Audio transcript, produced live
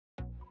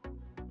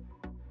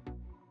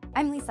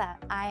I'm Lisa.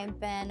 I've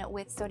been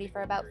with SOTI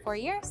for about 4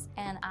 years,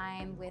 and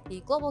I'm with the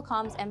Global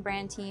Comms and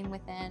Brand team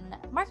within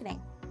marketing.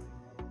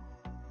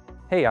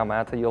 Hey, I'm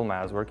Ata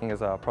Yilmaz, working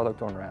as a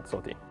product owner at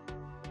SOTI.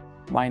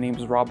 My name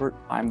is Robert.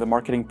 I'm the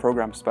marketing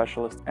program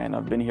specialist, and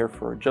I've been here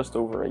for just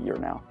over a year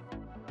now.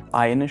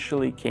 I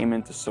initially came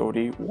into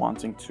SOTI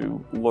wanting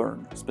to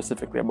learn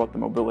specifically about the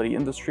mobility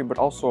industry, but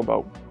also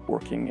about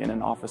working in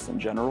an office in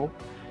general.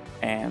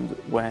 And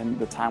when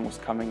the time was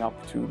coming up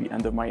to the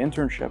end of my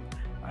internship,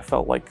 I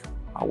felt like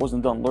I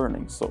wasn't done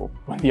learning. So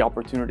when the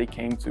opportunity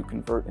came to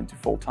convert into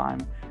full-time,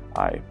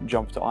 I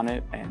jumped on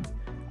it, and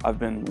I've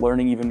been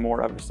learning even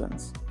more ever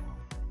since.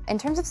 In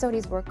terms of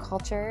SOTI's work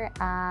culture,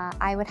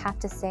 I would have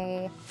to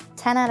say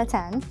 10 out of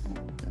 10.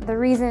 The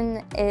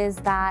reason is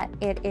that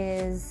it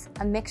is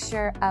a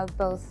mixture of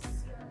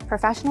both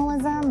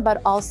professionalism, but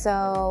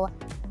also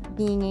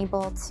being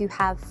able to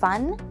have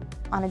fun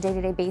on a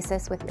day-to-day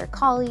basis with your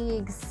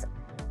colleagues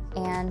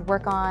and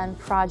work on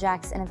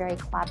projects in a very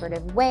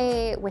collaborative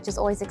way, which is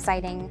always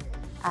exciting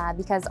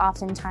because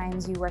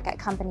oftentimes you work at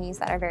companies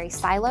that are very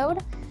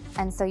siloed,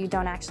 and so you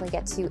don't actually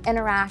get to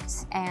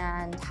interact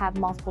and have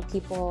multiple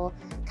people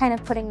kind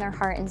of putting their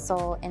heart and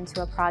soul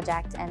into a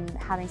project and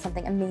having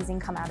something amazing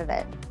come out of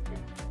it.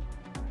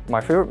 My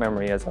favorite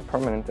memory as a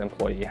permanent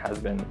employee has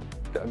been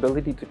the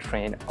ability to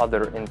train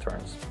other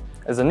interns.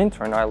 As an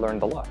intern, I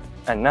learned a lot,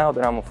 and now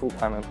that I'm a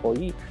full-time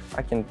employee,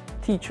 I can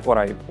teach what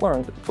I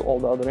learned to all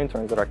the other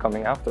interns that are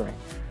coming after me.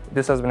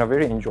 This has been a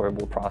very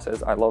enjoyable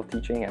process. I love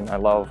teaching, and I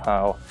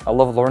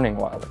love learning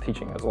while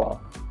teaching as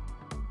well.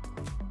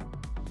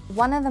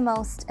 One of the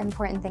most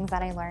important things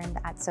that I learned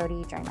at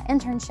SOTI during my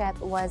internship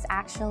was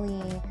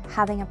actually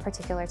having a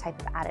particular type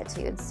of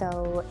attitude.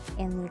 So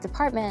in the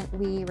department,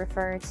 we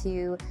refer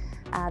to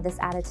this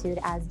attitude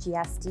as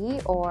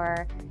GSD,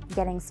 or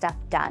getting stuff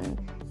done.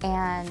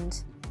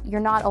 And you're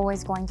not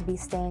always going to be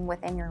staying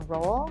within your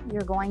role.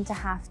 You're going to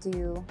have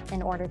to,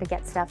 in order to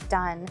get stuff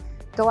done,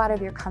 go out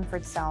of your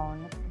comfort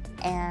zone.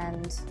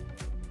 And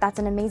that's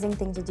an amazing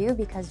thing to do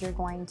because you're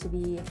going to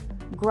be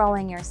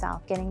growing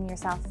yourself, getting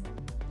yourself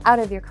out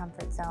of your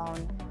comfort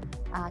zone,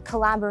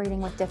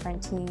 collaborating with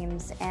different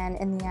teams, and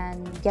in the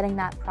end, getting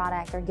that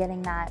product or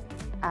getting that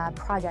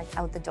project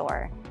out the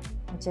door,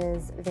 which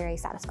is very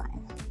satisfying.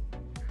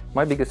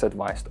 My biggest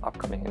advice to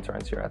upcoming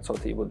interns here at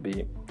SOTI would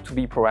be to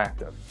be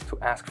proactive, to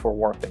ask for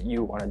work that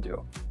you want to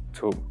do,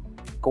 to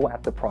go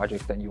at the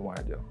project that you want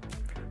to do.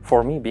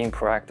 For me, being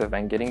proactive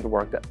and getting the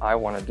work that I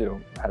want to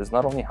do has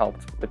not only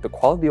helped with the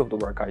quality of the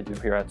work I do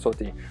here at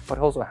SOTI, but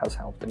also has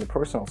helped in the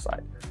personal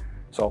side.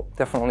 So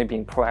definitely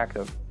being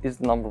proactive is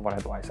the #1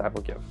 advice I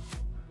would give.